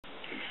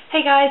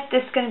Hey guys,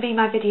 this is going to be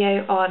my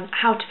video on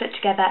how to put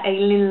together a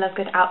Luna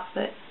Lovegood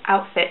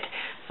outfit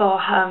for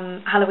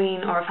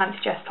Halloween or a fancy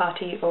dress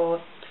party or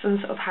some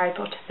sort of Harry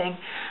Potter thing.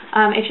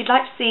 If you'd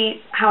like to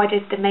see how I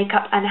did the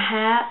makeup and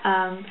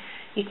hair,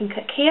 you can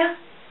click here,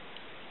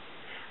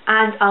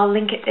 and I'll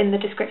link it in the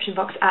description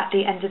box at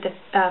the end of the,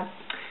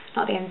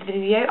 not the end of the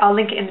video, I'll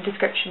link it in the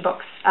description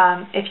box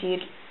if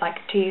you'd like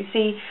to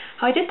see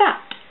how I did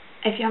that,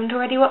 if you haven't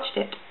already watched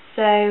it.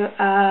 So,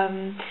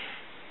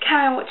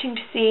 carry on watching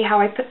to see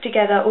how I put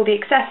together all the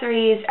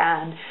accessories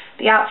and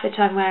the outfit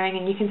I'm wearing,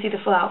 and you can see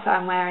the full outfit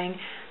I'm wearing.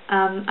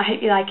 I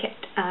hope you like it,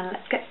 and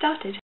let's get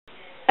started.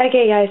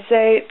 Okay guys,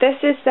 so this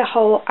is the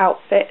whole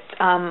outfit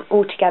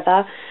all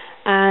together,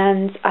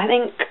 and I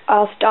think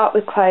I'll start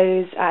with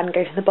clothes and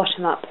go from the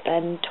bottom up,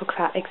 then talk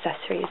about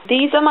accessories.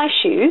 These are my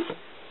shoes.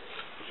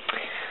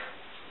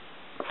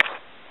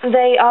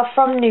 They are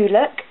from New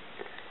Look,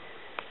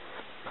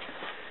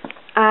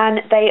 and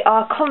they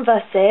are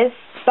Converses,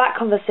 black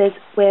Converses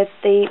with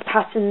the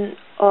pattern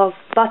of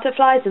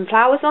butterflies and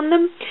flowers on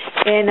them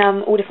in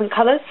all different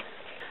colours.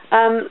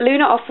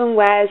 Luna often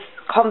wears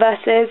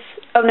Converses,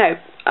 oh no,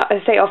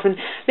 I say often,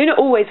 Luna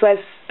always wears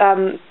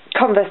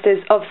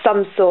Converses of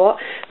some sort,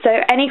 so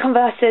any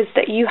Converses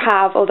that you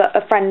have or that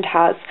a friend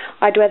has,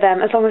 I'd wear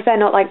them, as long as they're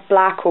not like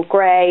black or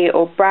grey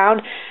or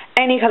brown.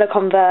 Any colour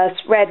Converse,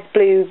 red,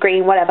 blue,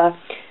 green, whatever,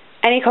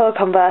 any colour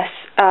Converse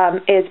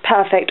is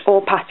perfect,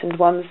 or patterned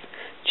ones.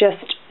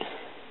 Just,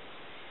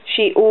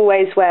 she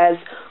always wears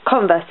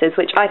Converses,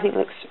 which I think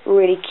looks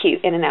really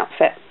cute in an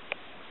outfit.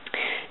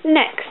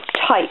 Next,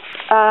 tights.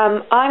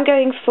 I'm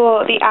going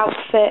for the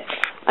outfit,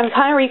 I'm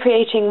kind of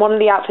recreating one of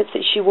the outfits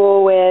that she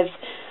wore with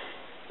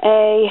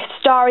a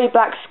starry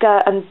black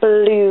skirt and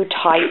blue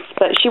tights,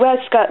 but she wears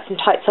skirts and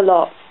tights a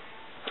lot.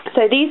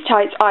 So these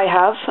tights I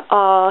have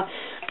are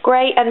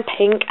grey and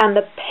pink, and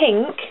the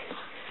pink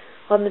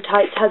on the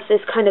tights has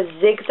this kind of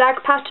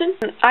zigzag pattern.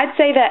 I'd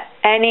say that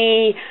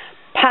any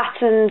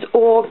patterned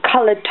or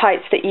coloured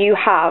tights that you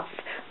have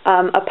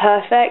are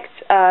perfect.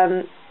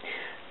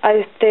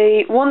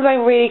 The ones I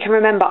really can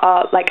remember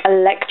are like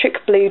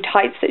electric blue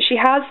tights that she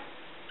has,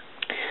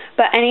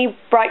 but any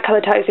bright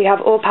coloured tights you have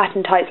or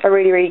patterned tights are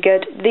really, really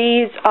good.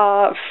 These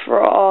are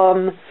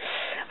from,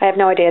 I have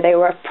no idea, they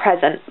were a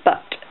present,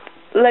 but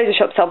loads of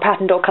shops sell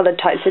patterned or coloured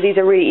tights, so these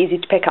are really easy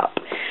to pick up.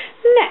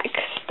 Next,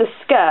 the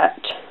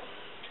skirt.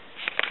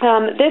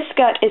 This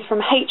skirt is from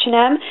H&M,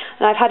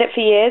 and I've had it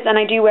for years, and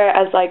I do wear it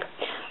as like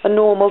a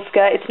normal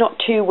skirt. It's not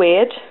too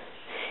weird.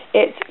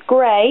 It's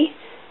grey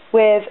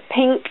with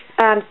pink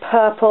and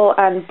purple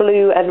and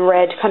blue and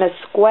red kind of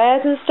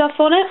squares and stuff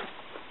on it,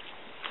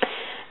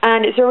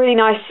 and it's a really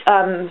nice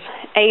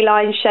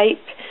A-line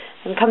shape,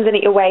 and comes in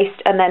at your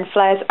waist and then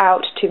flares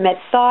out to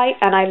mid-thigh,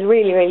 and I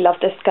really, really love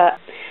this skirt.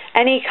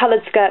 Any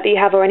coloured skirt that you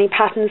have or any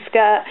pattern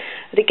skirt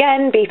would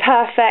again be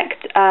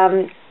perfect.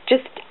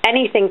 Just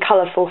anything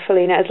colourful for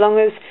Luna, as long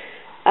as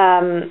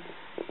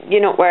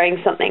you're not wearing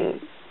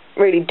something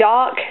really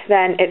dark,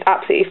 then it's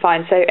absolutely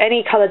fine. So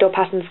any coloured or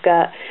patterned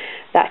skirt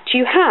that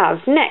you have.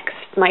 Next,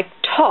 my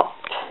top.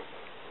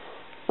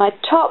 My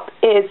top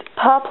is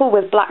purple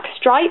with black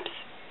stripes,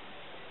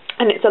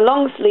 and it's a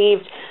long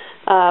sleeved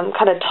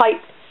kind of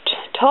tight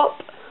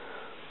top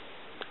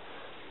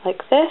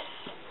like this,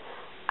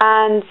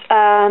 and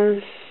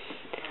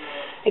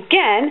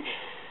again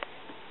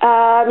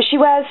she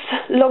wears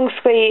long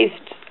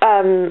sleeved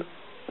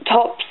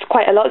tops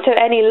quite a lot, so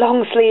any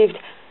long sleeved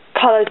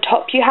coloured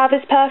top you have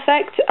is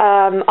perfect.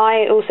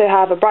 I also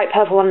have a bright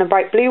purple one and a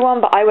bright blue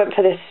one, but I went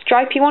for this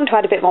stripy one to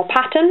add a bit more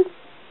pattern,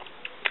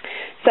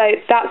 so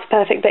that's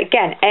perfect. But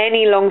again,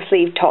 any long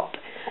sleeve top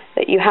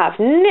that you have.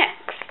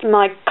 Next,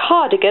 my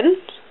cardigan.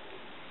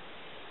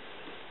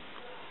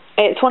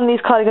 It's one of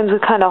these cardigans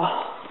with kind of,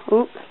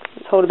 oops,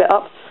 let's hold a bit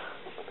up,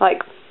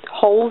 like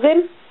holes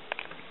in,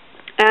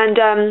 and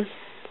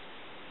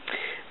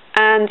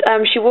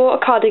she wore a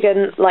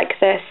cardigan like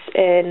this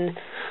in,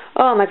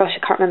 oh my gosh,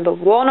 I can't remember,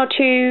 1 or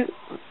 2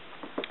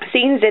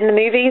 scenes in the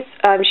movies.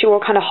 She wore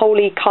a kind of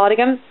holey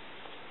cardigan,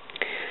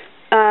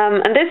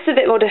 and this is a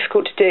bit more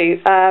difficult to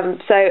do.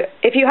 So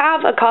if you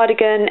have a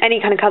cardigan,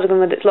 any kind of cardigan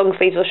with its long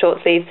sleeves or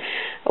short sleeves,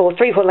 or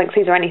 3/4 length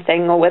sleeves or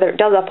anything, or whether it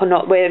does up or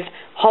not, with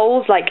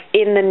holes like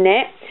in the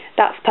knit,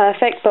 that's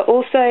perfect. But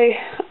also,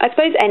 I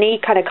suppose any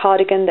kind of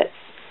cardigan that's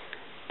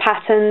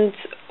patterned,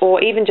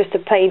 or even just a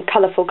plain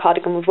colourful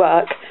cardigan would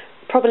work.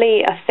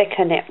 Probably a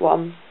thicker knit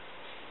one.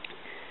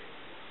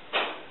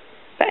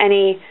 But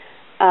any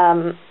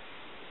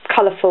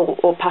colourful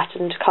or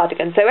patterned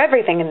cardigan. So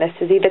everything in this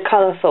is either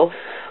colourful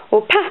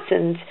or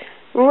patterned.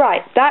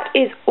 Right, that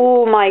is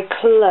all my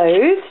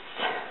clothes.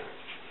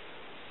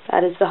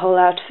 That is the whole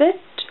outfit.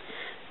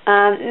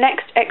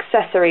 Next,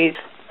 accessories.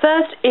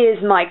 First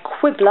is my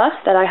quibbler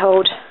that I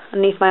hold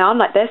underneath my arm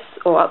like this,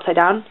 or upside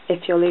down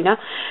if you're Luna.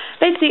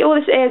 Basically all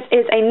this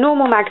is a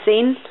normal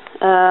magazine,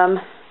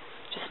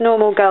 just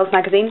normal girls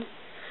magazine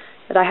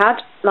that I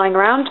had lying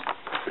around.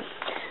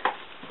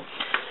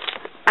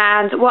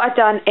 And what I've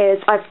done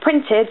is I've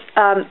printed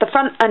the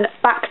front and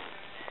back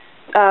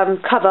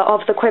cover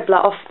of the quibbler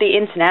off the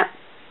internet,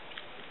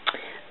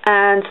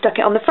 and stuck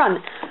it on the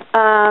front.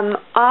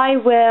 I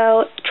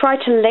will try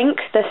to link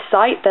the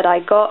site that I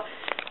got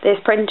this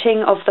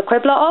printing of the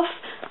quibbler off,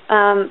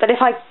 but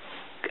if I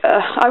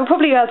will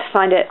probably be able to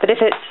find it, but if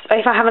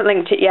I haven't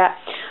linked it yet,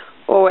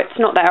 or it's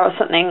not there or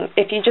something,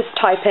 if you just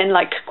type in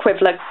like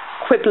quibbler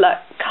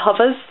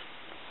covers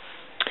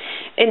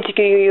into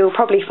Google, you'll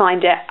probably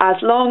find it, as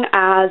long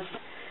as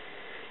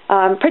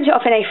print it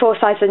off in A4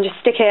 size and just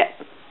stick it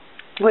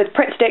with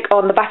print stick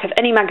on the back of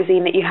any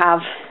magazine that you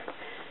have,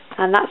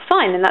 and that's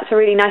fine, and that's a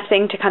really nice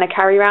thing to kind of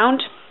carry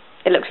around.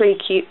 It looks really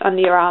cute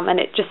under your arm, and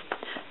it just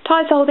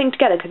ties the whole thing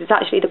together because it's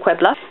actually the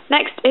quibbler.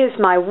 Next is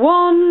my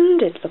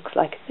wand. It looks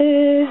like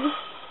this.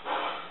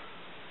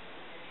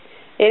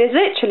 It is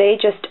literally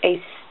just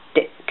a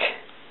stick.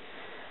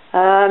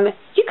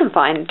 You can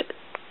find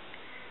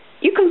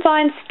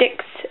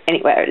sticks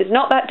anywhere. It is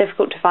not that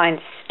difficult to find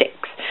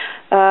sticks.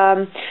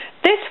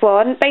 This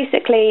one,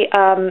 basically,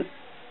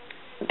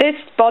 this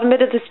bottom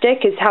bit of the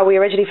stick is how we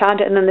originally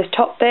found it, and then this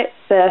top bit,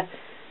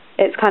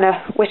 it's kind of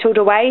whittled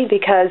away,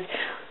 because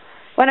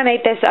when I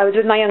made this, I was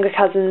with my younger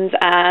cousins,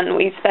 and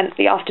we spent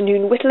the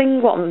afternoon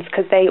whittling wands,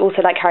 because they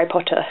also like Harry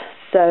Potter.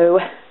 So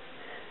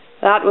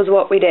that was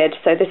what we did.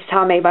 So this is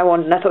how I made my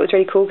wand, and I thought it was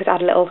really cool because it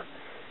had a little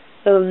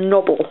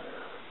knobble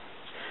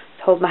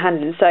to hold my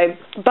hand in. So,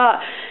 but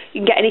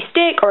you can get any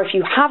stick, or if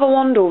you have a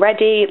wand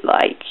already,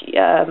 like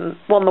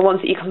one of the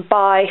ones that you can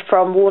buy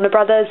from Warner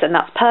Brothers, and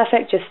that's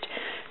perfect.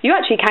 You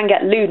actually can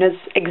get Luna's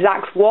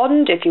exact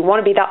wand if you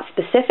want to be that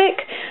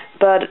specific,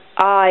 but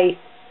I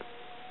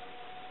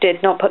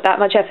did not put that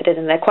much effort in,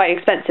 and they're quite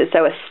expensive,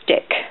 so a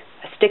stick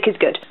is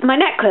good. My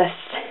necklace,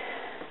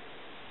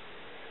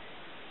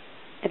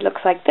 it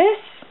looks like this.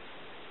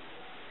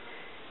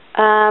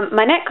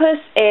 My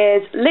necklace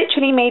is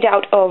literally made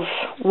out of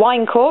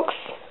wine corks.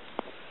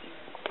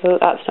 Oh,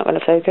 that's not going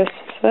to focus.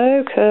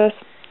 Focus.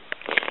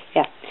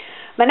 Yeah.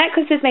 My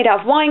necklace is made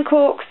out of wine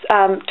corks,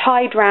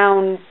 tied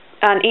round,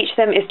 and each of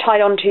them is tied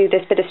onto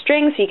this bit of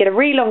string, so you get a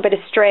really long bit of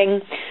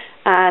string,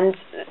 and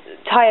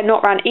tie a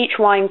knot around each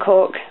wine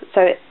cork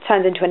so it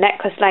turns into a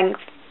necklace length.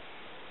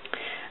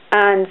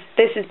 And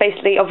this is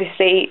basically,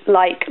 obviously,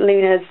 like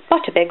Luna's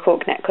butterbeer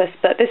cork necklace,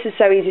 but this is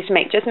so easy to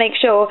make. Just make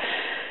sure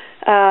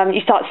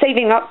you start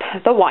saving up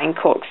the wine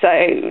cork, so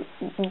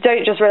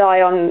don't just rely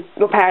on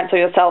your parents or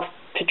yourself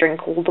to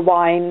drink all the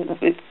wine,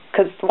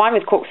 because wine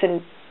with corks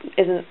in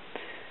isn't,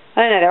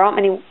 I don't know, there aren't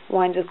many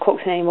wines with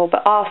corks in anymore,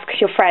 but ask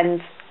your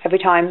friends every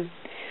time,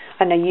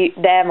 I know,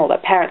 them or their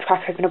parents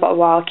crack open a bottle of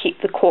wine, I'll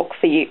keep the cork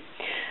for you,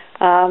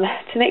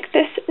 to make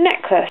this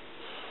necklace.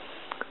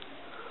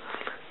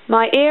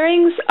 My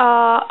earrings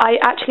I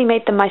actually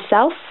made them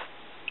myself.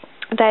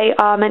 They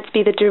are meant to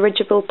be the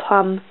dirigible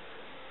plum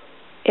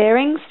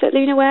earrings that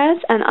Luna wears,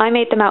 and I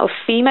made them out of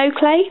Fimo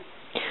clay.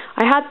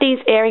 I had these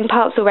earring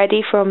parts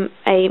already from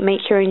a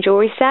Make Your Own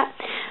Jewellery set,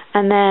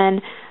 and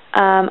then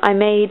I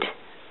made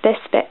this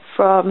bit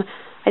from,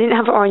 I didn't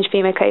have orange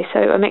Fimo clay, so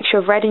a mixture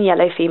of red and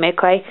yellow Fimo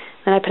clay,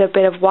 and I put a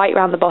bit of white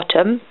around the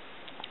bottom.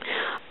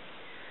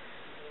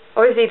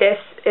 Obviously this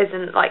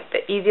isn't like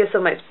the easiest or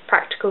most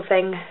practical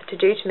thing to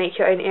do, to make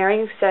your own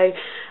earrings, so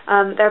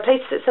there are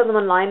places that sell them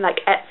online like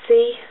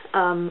Etsy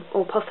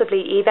or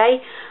possibly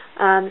eBay,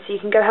 so you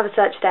can go have a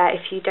search there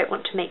if you don't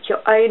want to make your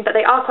own, but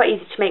they are quite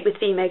easy to make with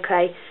Fimo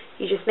clay.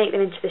 You just make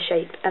them into the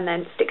shape and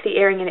then stick the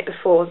earring in it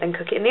before, then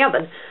cook it in the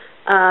oven.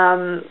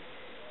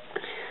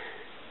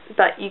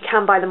 But you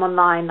can buy them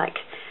online, like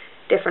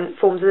different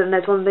forms of them.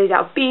 There's ones made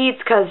out of beads,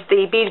 because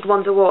the beaded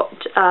ones are what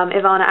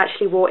Ivana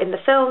actually wore in the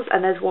films,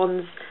 and there's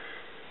ones,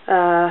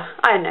 I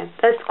don't know,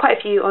 there's quite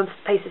a few on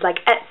places like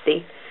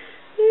Etsy.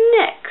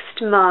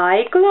 Next,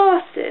 my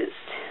glasses.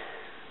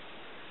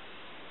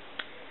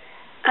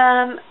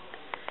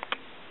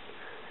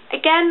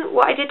 Again,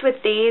 what I did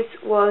with these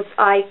was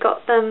I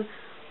got them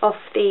off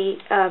the,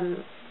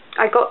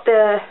 I got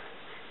the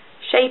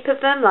shape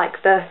of them,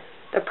 like the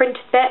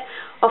printed bit,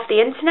 off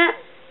the internet.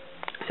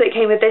 So it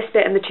came with this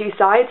bit and the two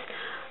sides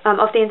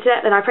off the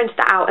internet. Then I printed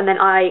that out, and then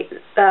I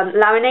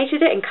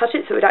laminated it and cut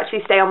it so it would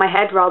actually stay on my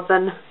head rather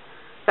than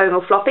going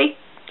all floppy.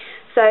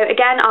 So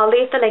again, I'll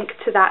leave the link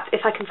to that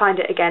if I can find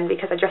it again,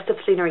 because I dressed up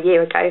as Luna a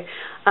year ago,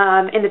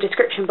 in the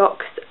description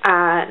box,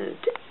 and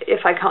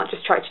if I can't,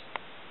 just try to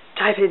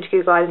type it into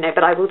Google, I don't know,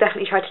 but I will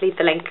definitely try to leave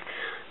the link.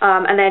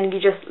 And then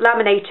you just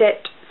laminate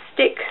it,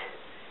 stick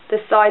the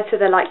sides so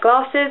they're like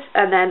glasses,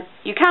 and then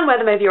you can wear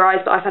them over your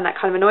eyes, but I find that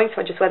kind of annoying,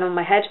 so I just wear them on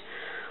my head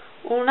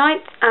all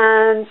night.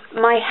 And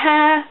my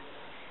hair,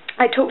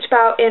 I talked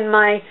about in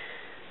my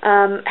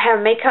hair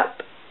and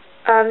makeup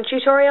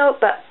tutorial,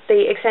 but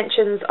the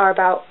extensions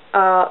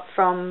are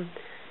from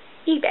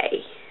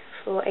eBay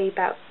for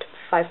about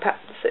 £5.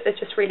 So they're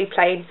just really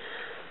plain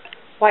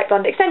white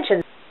blonde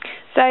extensions.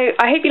 So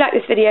I hope you like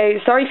this video.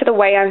 Sorry for the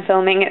way I'm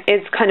filming. It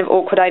is kind of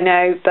awkward, I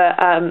know, but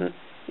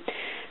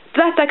the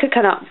best I could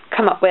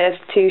come up with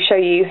to show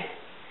you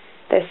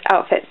this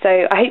outfit. So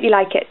I hope you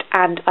like it,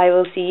 and I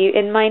will see you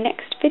in my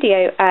next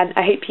video, and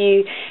I hope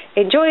you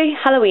enjoy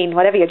Halloween,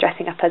 whatever you're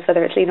dressing up as,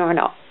 whether it's Luna or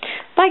not.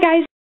 Bye guys!